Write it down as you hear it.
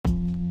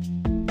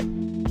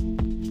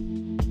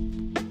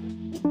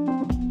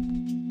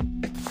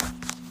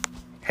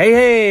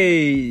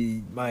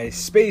Hey, my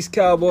space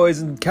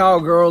cowboys and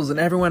cowgirls and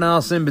everyone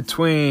else in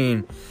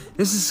between.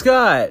 This is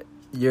Scott.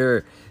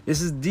 This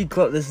is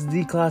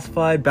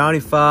declassified bounty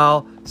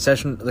file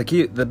session. The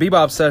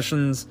Bebop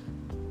sessions,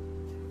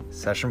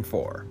 session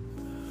 4.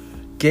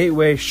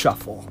 Gateway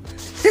Shuffle.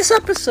 This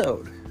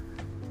episode.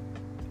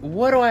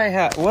 What am I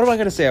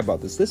going to say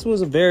about this? This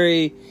was a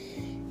very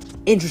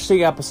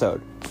interesting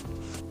episode.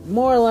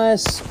 More or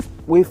less,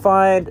 we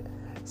find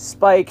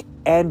Spike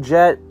and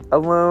Jet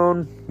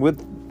alone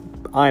with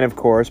Ein, of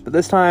course, but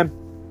this time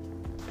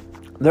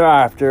they're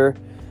after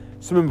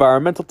some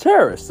environmental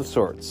terrorists of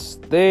sorts.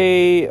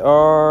 They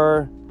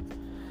are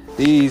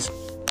these,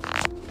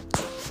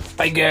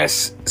 I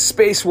guess,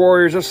 space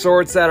warriors of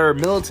sorts that are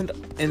militant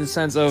in the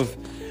sense of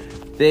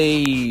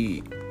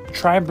they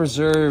try and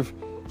preserve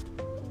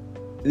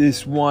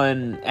this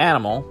one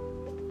animal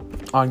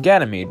on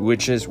Ganymede,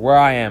 which is where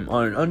I am.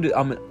 I'm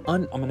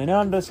in an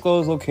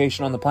undisclosed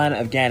location on the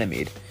planet of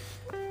Ganymede.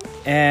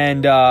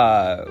 And,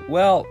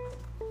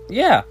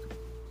 yeah.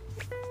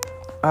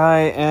 I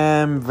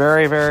am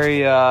very, very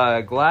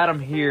glad I'm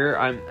here.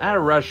 I'm at a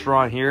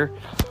restaurant here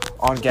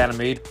on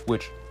Ganymede,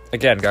 which,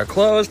 again, got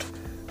closed.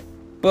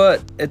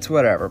 But it's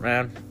whatever,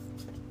 man.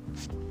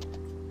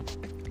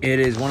 It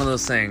is one of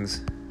those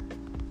things.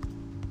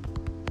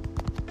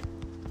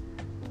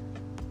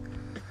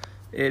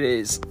 It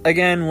is,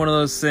 again, one of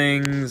those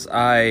things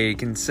I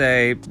can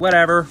say,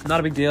 whatever, not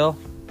a big deal.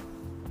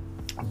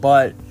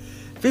 But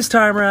this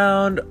time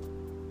around,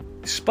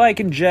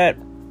 Spike and Jet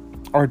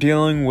are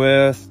dealing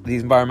with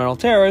these environmental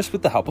terrorists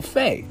with the help of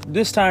Faye.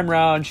 This time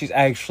around, she's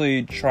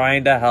actually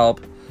trying to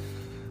help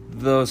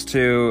those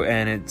two,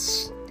 and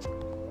it's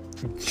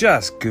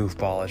just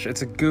goofballish.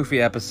 It's a goofy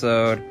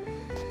episode,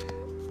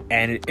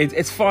 and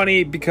it's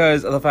funny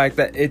because of the fact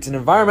that it's an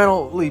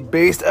environmentally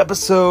based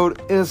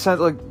episode in a sense,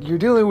 like, you're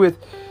dealing with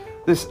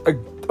this,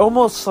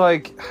 almost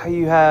like how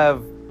you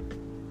have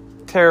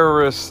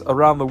terrorists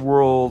around the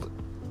world,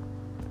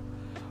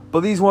 but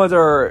these ones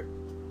are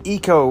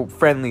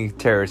eco-friendly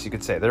terrorists, you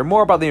could say. They're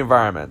more about the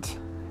environment.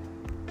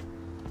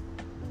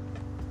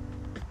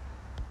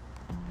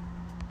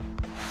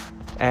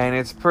 And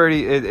it's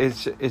pretty,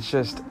 it's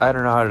just, I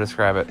don't know how to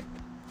describe it.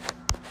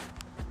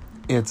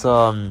 It's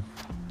a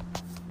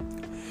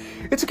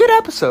good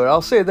episode,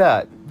 I'll say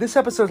that. This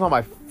episode's not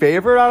my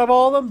favorite out of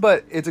all of them,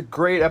 but it's a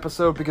great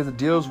episode because it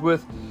deals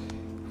with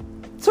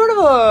sort of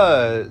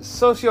a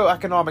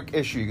socio-economic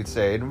issue, you could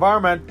say. The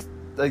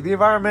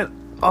environment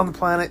on the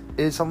planet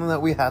is something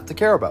that we have to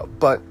care about,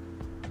 but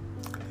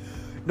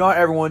not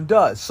everyone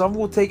does. Some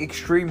will take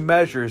extreme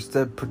measures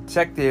to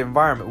protect the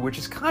environment, which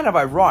is kind of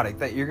ironic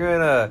that you're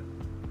gonna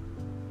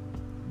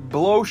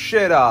blow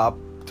shit up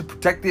to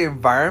protect the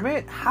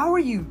environment. How are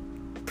you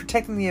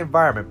protecting the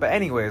environment? But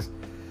anyways,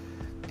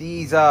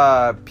 these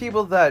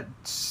people that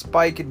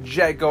Spike and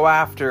Jet go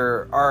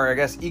after are, I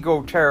guess,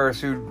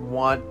 eco-terrorists who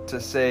want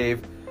to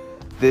save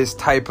this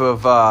type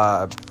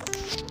of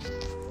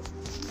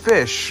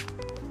fish.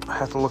 I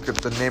have to look at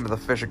the name of the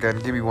fish again.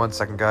 Give me 1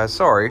 second, guys.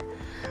 Sorry.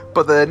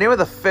 But the name of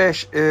the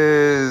fish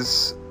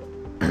is...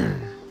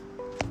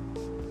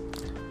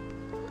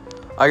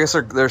 I guess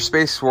they're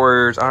space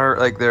warriors.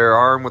 They're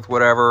armed with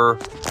whatever.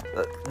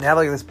 They have,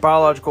 like, this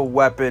biological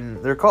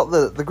weapon. They're called...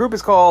 The group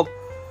is called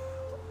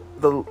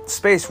the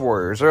Space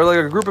Warriors. They're, like,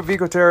 a group of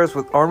eco-terrorists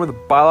armed with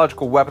a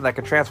biological weapon that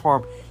can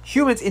transform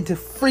humans into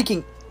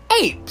freaking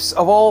apes,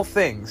 of all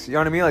things. You know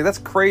what I mean? Like, that's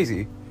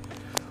crazy.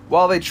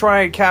 While they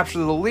try and capture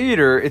the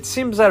leader, it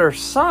seems that her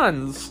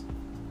sons,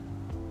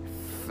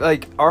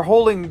 are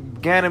holding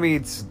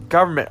Ganymede's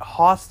government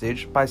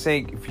hostage by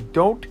saying, if you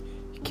don't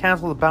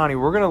cancel the bounty,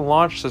 we're going to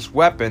launch this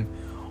weapon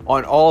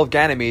on all of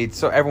Ganymede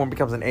so everyone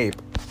becomes an ape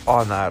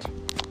on that.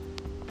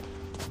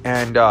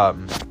 And,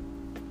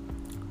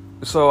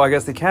 so I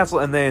guess they cancel,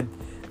 and then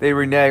they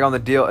renege on the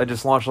deal and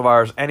just launch the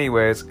virus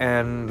anyways.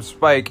 And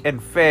Spike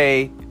and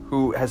Faye,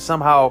 who has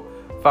somehow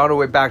found a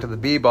way back to the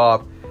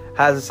Bebop,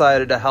 has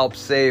decided to help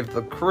save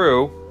the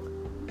crew.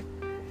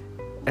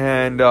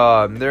 And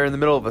they're in the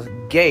middle of a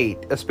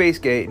space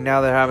gate, and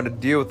now they're having to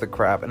deal with the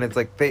crap. And it's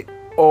like they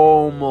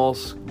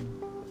almost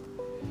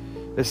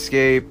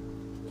escape.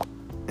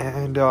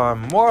 And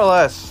more or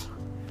less,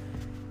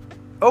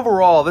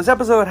 overall, this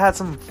episode had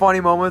some funny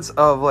moments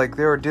of, like,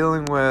 they were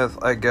dealing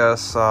with, I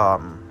guess,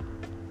 I'm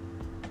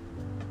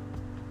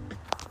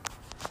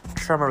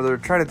trying to remember, they were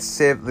trying to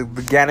save the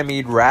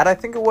Ganymede rat, I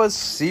think it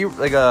was,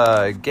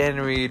 a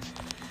Ganymede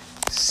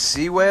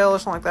sea whale or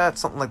something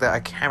like that.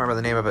 I can't remember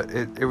the name of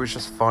it. It was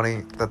just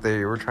funny that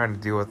they were trying to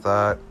deal with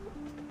that.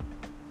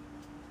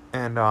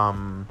 And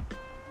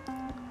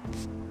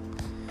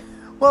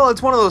well,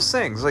 it's one of those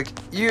things, like,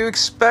 you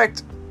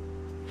expect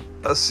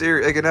a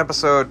series, like an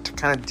episode, to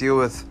kind of deal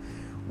with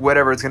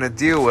whatever it's going to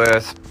deal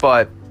with,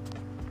 but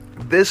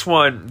this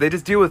one, they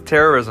just deal with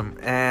terrorism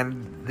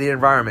and the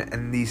environment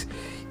and these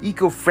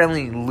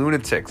eco-friendly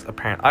lunatics,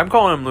 apparently. I'm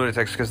calling them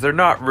lunatics because they're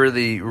not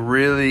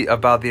really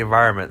about the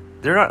environment.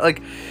 They're not,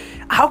 like,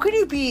 how can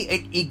you be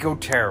an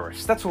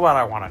eco-terrorist? That's what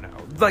I want to know.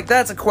 like,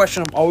 that's a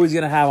question I'm always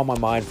going to have on my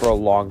mind for a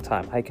long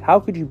time. Like, how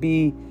could you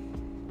be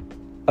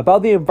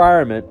about the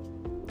environment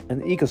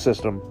and the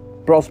ecosystem,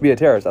 but also be a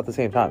terrorist at the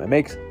same time? It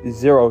makes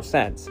zero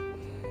sense.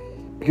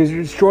 Because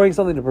you're destroying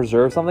something to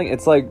preserve something.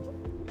 It's like,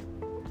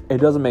 it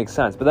doesn't make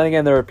sense. But then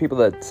again, there are people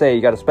that say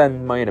you got to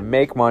spend money to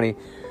make money,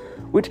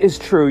 which is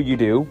true, you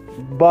do.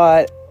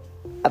 But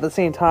at the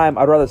same time,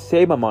 I'd rather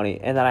save my money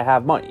and then I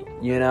have money,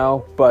 you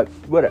know? But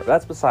whatever,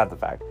 that's beside the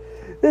fact.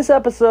 This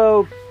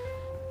episode,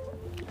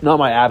 not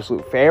my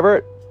absolute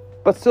favorite,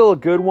 but still a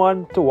good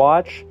one to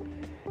watch.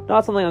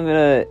 Not something I'm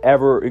going to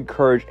ever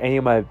encourage any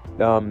of my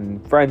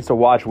friends to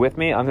watch with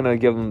me. I'm going to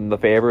give them the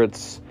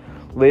favorites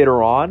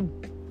later on.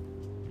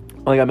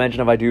 Like I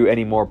mentioned, if I do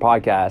any more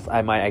podcasts,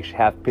 I might actually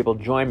have people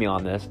join me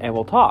on this, and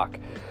we'll talk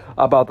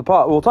about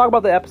we'll talk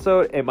about the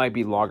episode. It might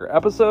be longer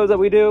episodes that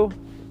we do.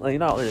 Like,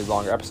 not really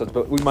longer episodes,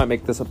 but we might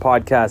make this a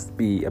podcast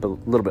be a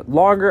little bit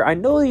longer. I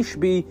know these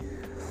should be,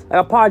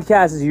 like, a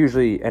podcast is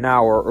usually an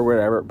hour or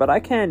whatever, but I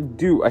can't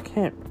do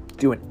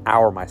an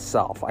hour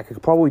myself. I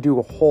could probably do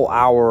a whole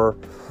hour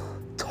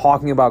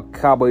talking about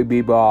Cowboy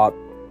Bebop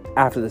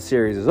after the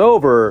series is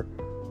over,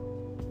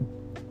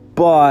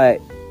 but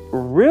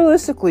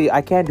realistically,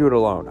 I can't do it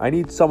alone. I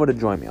need someone to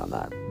join me on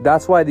that.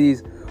 That's why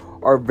these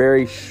are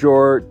very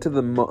short to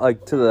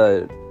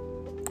the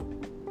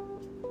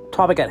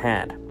topic at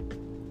hand.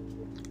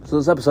 So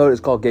this episode is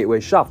called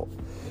Gateway Shuffle,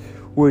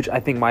 which I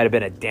think might have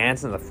been a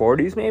dance in the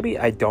 40s, maybe.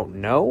 I don't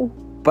know,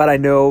 but I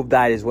know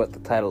that is what the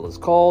title is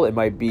called. It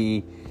might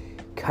be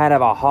kind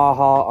of a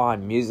ha-ha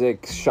on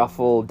music,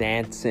 shuffle,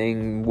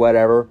 dancing,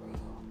 whatever.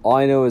 All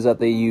I know is that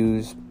they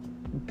use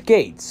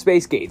gates,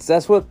 space gates.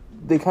 That's what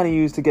they kind of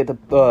use to get to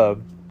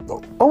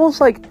almost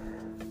like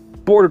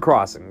border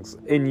crossings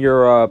in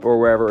Europe or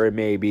wherever it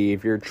may be.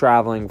 If you're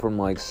traveling from,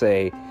 like,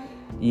 say,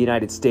 the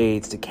United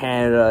States to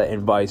Canada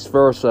and vice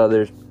versa,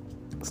 there's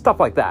stuff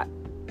like that.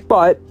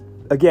 But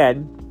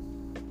again,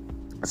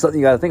 something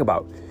you got to think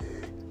about.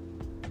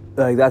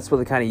 Like, that's what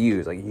they kind of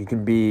use. Like, you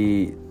can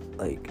be,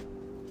 like,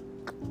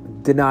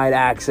 denied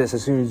access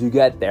as soon as you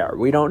get there.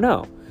 We don't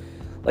know.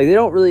 Like, they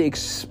don't really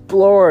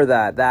explore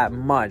that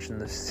much in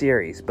the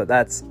series, but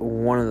that's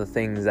one of the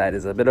things that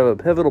is a bit of a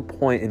pivotal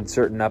point in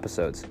certain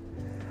episodes.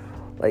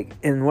 Like,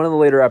 in one of the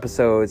later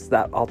episodes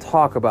that I'll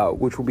talk about,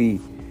 which will be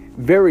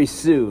very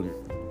soon,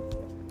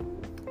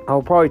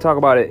 I'll probably talk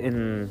about it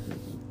in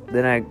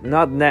the next,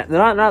 not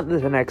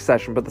the next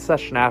session, but the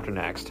session after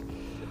next.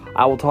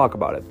 I will talk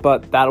about it,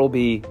 but that'll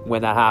be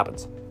when that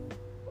happens.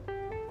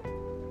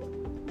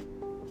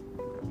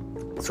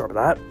 Sorry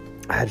about that.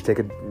 I had to take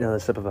another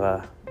sip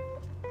of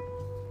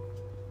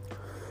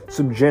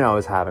some gin I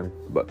was having,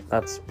 but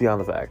that's beyond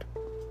the fact.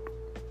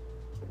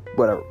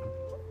 Whatever.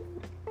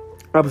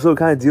 Episode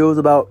kind of deals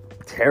about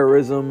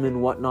terrorism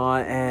and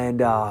whatnot, and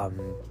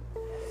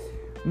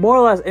more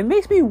or less, it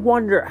makes me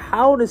wonder,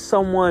 how does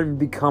someone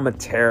become an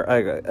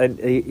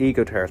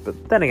eco-terrorist?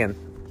 But then again,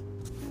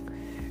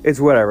 it's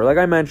whatever. Like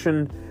I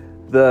mentioned,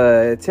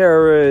 the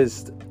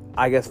terrorists,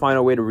 I guess, find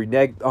a way to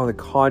renege on the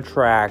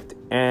contract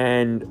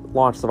and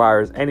launch the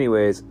virus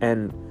anyways,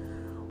 and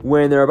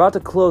when they're about to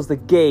close the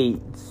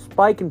gate,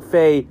 Spike and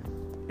Faye,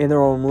 in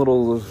their own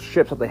little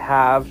ships that they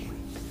have,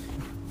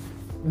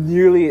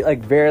 nearly,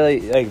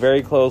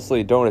 very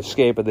closely don't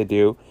escape, but they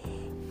do.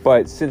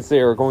 But since they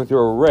are going through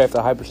a rift,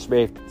 a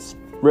hyperspace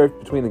rift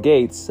between the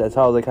gates, that's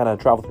how they kind of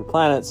travel through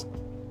planets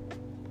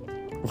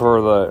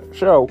for the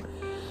show.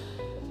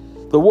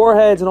 The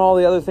warheads and all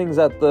the other things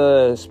that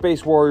the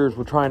Space Warriors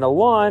were trying to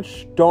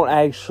launch don't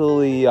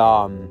actually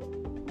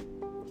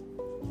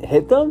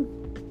hit them.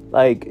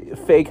 Like,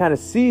 Faye kind of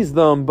sees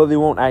them, but they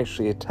won't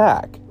actually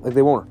attack. Like,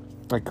 they won't,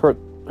 like, hurt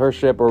her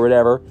ship or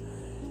whatever.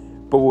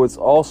 But what's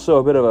also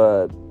a bit of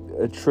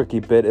a tricky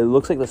bit, it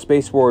looks like the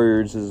Space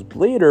Warriors'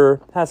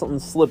 leader has something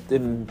slipped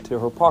into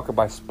her pocket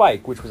by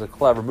Spike, which was a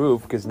clever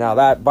move, because now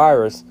that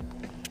virus,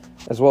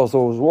 as well as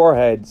those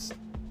warheads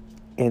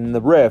in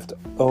the rift,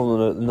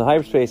 in the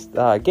hyperspace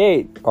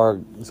gate, are,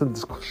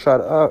 since it's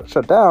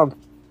shut down,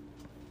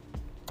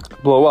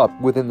 blow up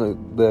within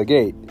the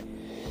gate.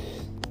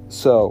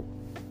 So,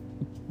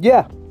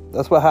 yeah,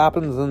 that's what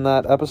happens in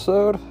that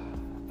episode.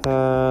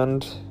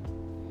 And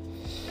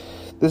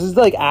this is,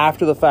 like,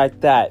 after the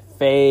fact that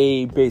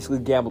Faye basically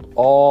gambled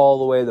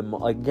away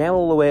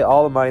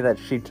all the money that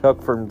she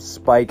took from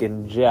Spike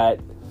and Jet.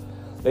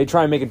 They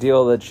try and make a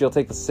deal that she'll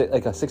take a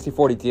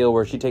 60-40 deal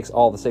where she takes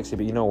all the 60,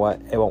 but you know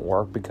what? It won't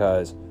work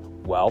because,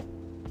 well,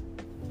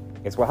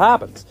 it's what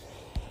happens.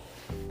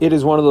 It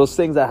is one of those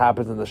things that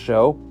happens in the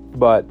show,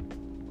 but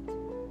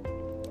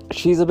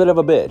she's a bit of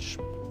a bitch.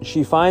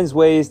 She finds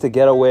ways to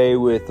get away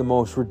with the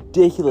most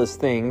ridiculous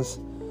things.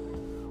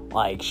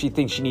 Like, she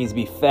thinks she needs to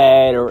be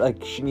fed, or,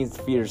 like, she needs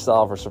to feed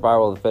herself, or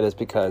survival of the fittest,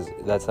 because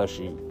that's how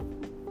she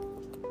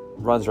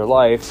runs her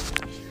life.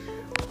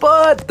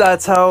 But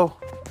that's how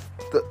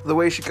the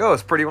way she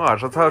goes, pretty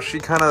much. That's how she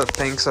kind of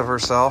thinks of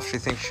herself. She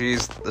thinks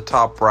she's the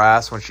top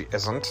brass when she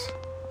isn't.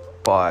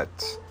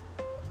 But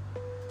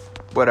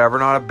whatever,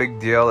 not a big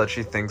deal that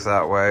she thinks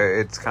that way.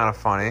 It's kind of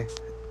funny.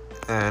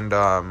 And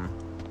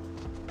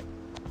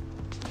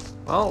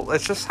Well,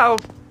 it's just how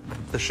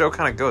the show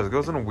kind of goes. It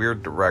goes in a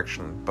weird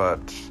direction, but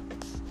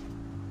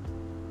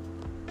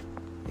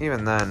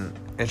even then,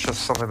 it's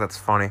just something that's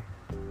funny.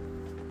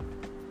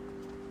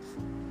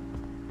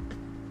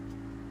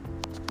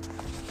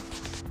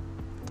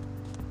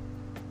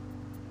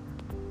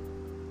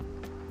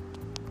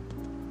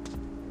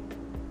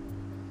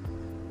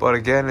 But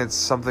again, it's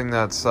something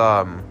that's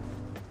one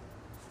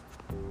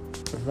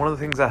of the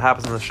things that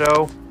happens in the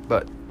show.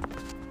 But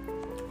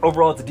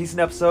overall, it's a decent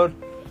episode.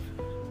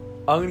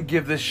 I'm gonna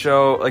give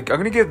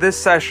this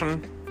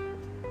session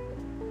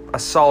a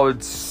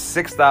solid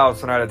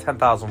 6,000 out of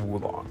 10,000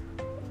 Wulong.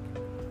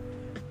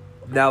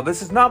 Now,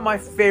 this is not my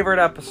favorite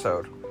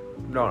episode.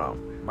 No.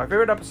 My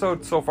favorite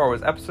episode so far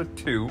was episode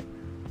 2.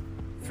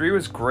 3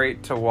 was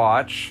great to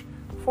watch.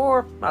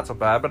 4, not so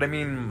bad. But I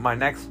mean,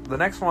 the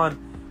next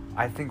one,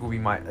 I think will be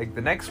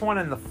the next one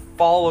and the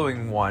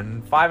following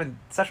one,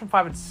 session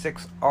 5 and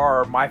 6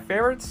 are my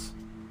favorites.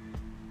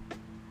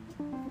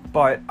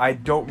 But I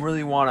don't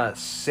really want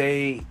to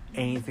say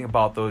anything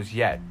about those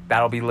yet.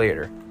 That'll be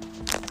later.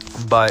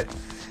 But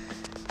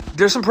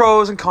there's some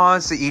pros and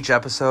cons to each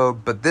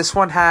episode. But this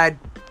one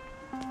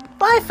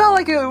I felt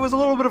like it was a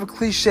little bit of a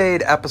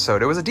cliched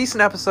episode. It was a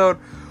decent episode,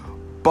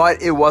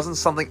 but it wasn't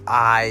something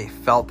I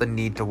felt the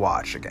need to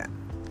watch again.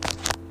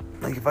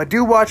 Like, if I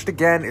do watch it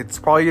again, it's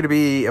probably going to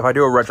be if I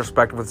do a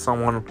retrospective with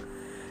someone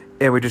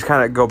and we just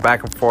kind of go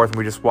back and forth and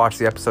we just watch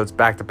the episodes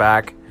back to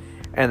back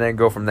and then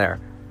go from there.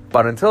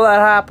 But until that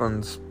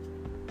happens,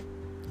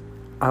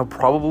 I'll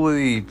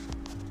probably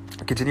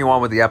continue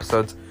on with the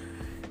episodes.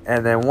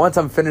 And then once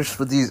I'm finished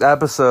with these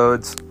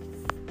episodes,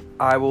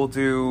 I will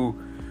do...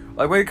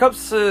 Like, when it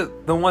comes to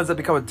the ones that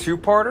become a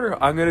two-parter,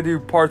 I'm going to do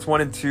parts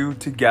 1 and 2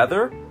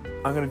 together.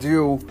 I'm going to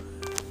do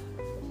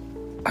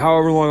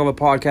however long of a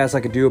podcast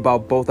I could do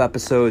about both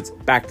episodes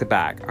back to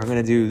back. I'm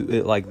going to do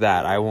it like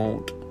that. I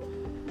won't,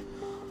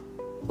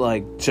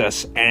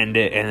 just end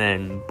it and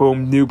then,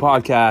 boom, new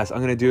podcast. I'm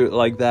going to do it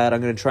like that.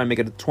 I'm going to try and make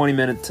it a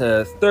 20-minute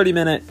to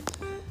 30-minute,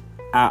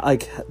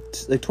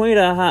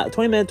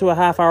 20 minute to a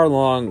half hour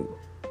long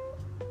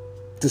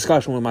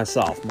discussion with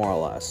myself, more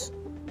or less.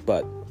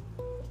 But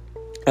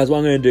that's what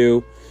I'm going to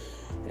do.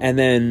 And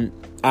then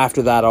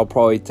after that, I'll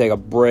probably take a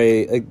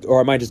break, or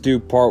I might just do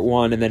part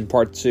 1 and then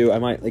part 2.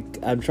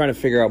 I'm trying to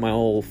figure out my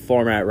whole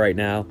format right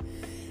now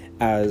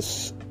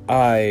as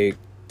I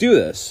do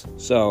this.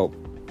 So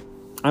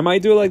I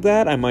might do it like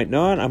that. I might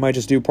not. I might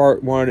just do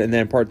part 1 and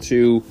then part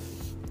 2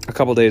 a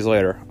couple days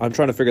later. I'm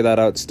trying to figure that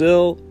out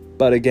still.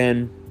 But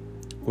again,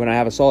 when I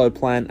have a solid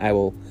plan, I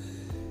will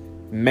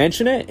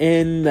mention it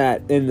in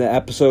the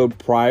episode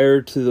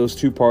prior to those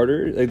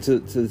two-parter, to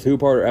the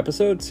two-parter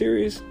episode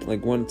series.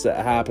 Like, once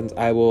that happens,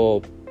 I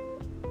will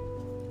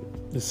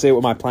say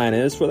what my plan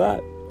is for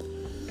that.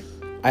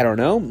 I don't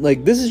know.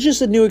 Like, this is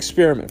just a new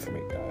experiment for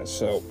me, guys.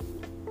 So,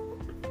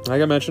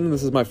 like I mentioned,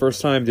 this is my first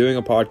time doing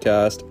a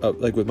podcast,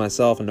 with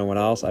myself and no one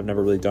else. I've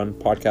never really done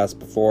podcasts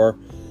before.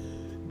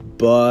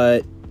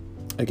 But,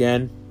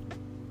 again,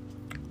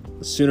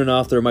 soon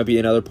enough, there might be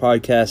another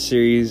podcast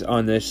series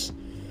on this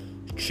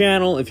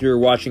channel. If you're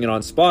watching it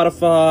on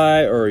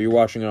Spotify or you're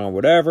watching it on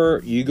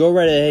whatever, you go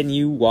right ahead and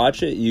you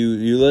watch it.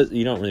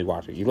 You don't really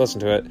watch it. You listen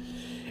to it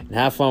and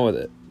have fun with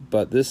it.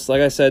 But this,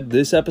 like I said,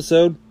 this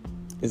episode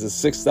is a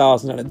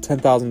 $6,000 out of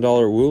 $10,000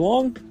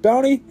 Wulong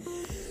bounty.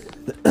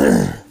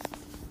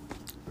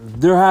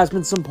 There has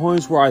been some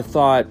points where I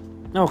thought,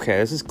 okay,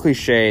 this is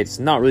cliche. It's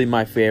not really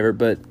my favorite,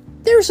 but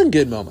there are some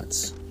good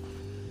moments.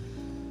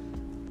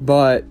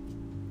 But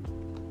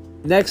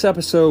next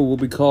episode will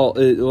be called...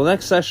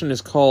 next session is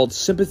called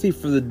Sympathy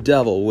for the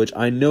Devil, which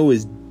I know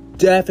is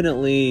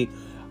definitely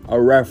a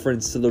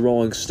reference to the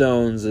Rolling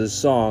Stones'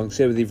 song,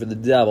 Sympathy for the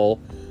Devil.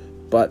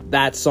 But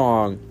that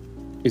song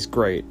is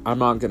great. I'm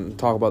not going to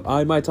talk about...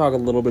 I might talk a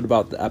little bit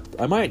about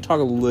I might talk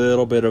a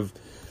little bit of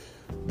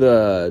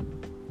the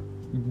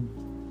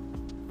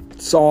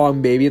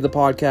song, maybe in the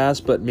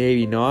podcast, but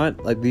maybe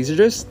not. Like, these are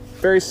just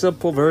very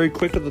simple, very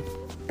quick to the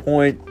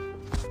point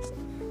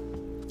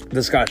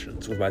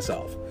discussions with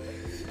myself.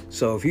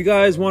 So if you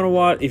guys want to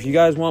watch, if you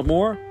guys want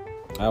more,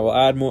 I will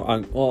add more.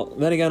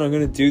 Then again, I'm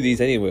going to do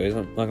these anyways.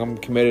 I'm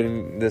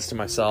committing this to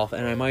myself,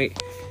 and I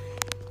might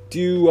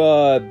do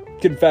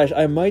confession.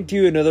 I might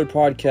do another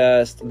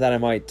podcast that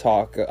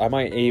I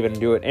might even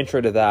do an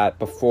intro to that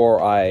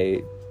before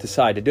I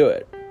decide to do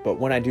it. But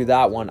when I do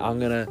that one, I'm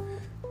going to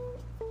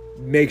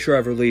make sure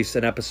I've released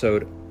an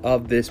episode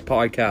of this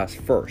podcast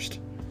first.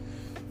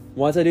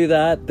 Once I do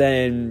that,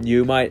 then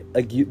you might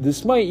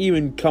this might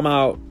even come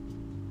out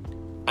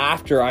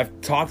after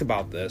I've talked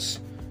about this.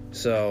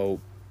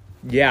 So,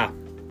 yeah.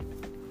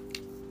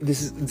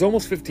 It's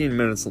almost 15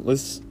 minutes.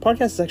 This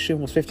podcast is actually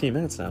almost 15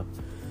 minutes now.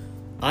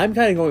 I'm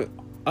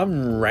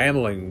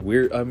rambling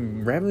weird.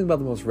 I'm rambling about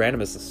the most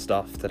randomest of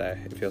stuff today,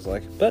 it feels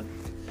like. But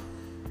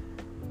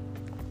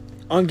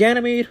on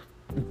Ganymede,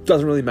 it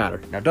doesn't really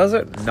matter. Now, does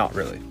it? Not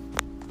really.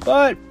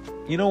 But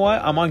you know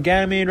what? I'm on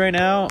Ganymede right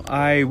now.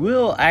 I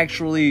will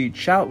actually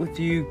chat with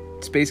you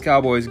Space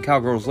Cowboys and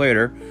Cowgirls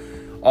later.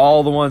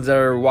 All the ones that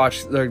are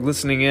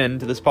listening in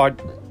to this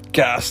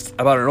podcast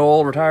about an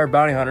old retired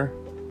bounty hunter.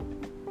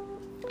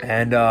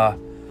 And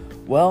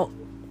well,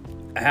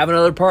 I have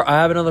another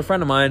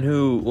friend of mine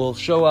who will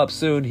show up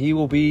soon. He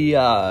will be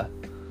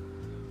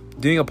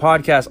doing a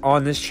podcast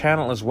on this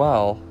channel as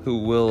well, who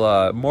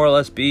will more or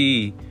less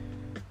be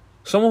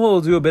someone who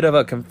will do a bit of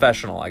a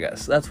confessional, I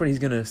guess. That's what he's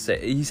going to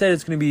say. He said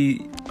it's going to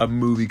be a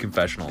movie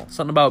confessional.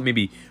 Something about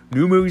maybe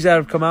new movies that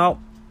have come out.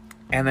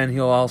 And then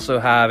he'll also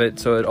have it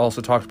so it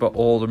also talks about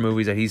older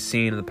movies that he's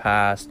seen in the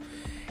past.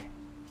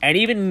 And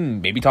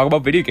even maybe talk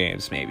about video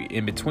games, maybe,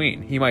 in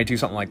between. He might do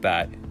something like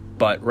that.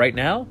 But right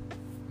now,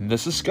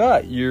 this is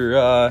Scott,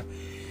 your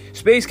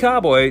Space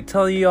Cowboy,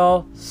 telling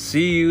y'all,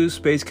 see you,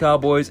 Space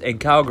Cowboys and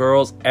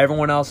Cowgirls,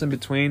 everyone else in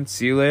between.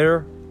 See you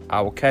later.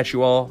 I will catch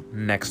you all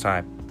next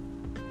time.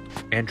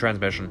 And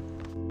transmission.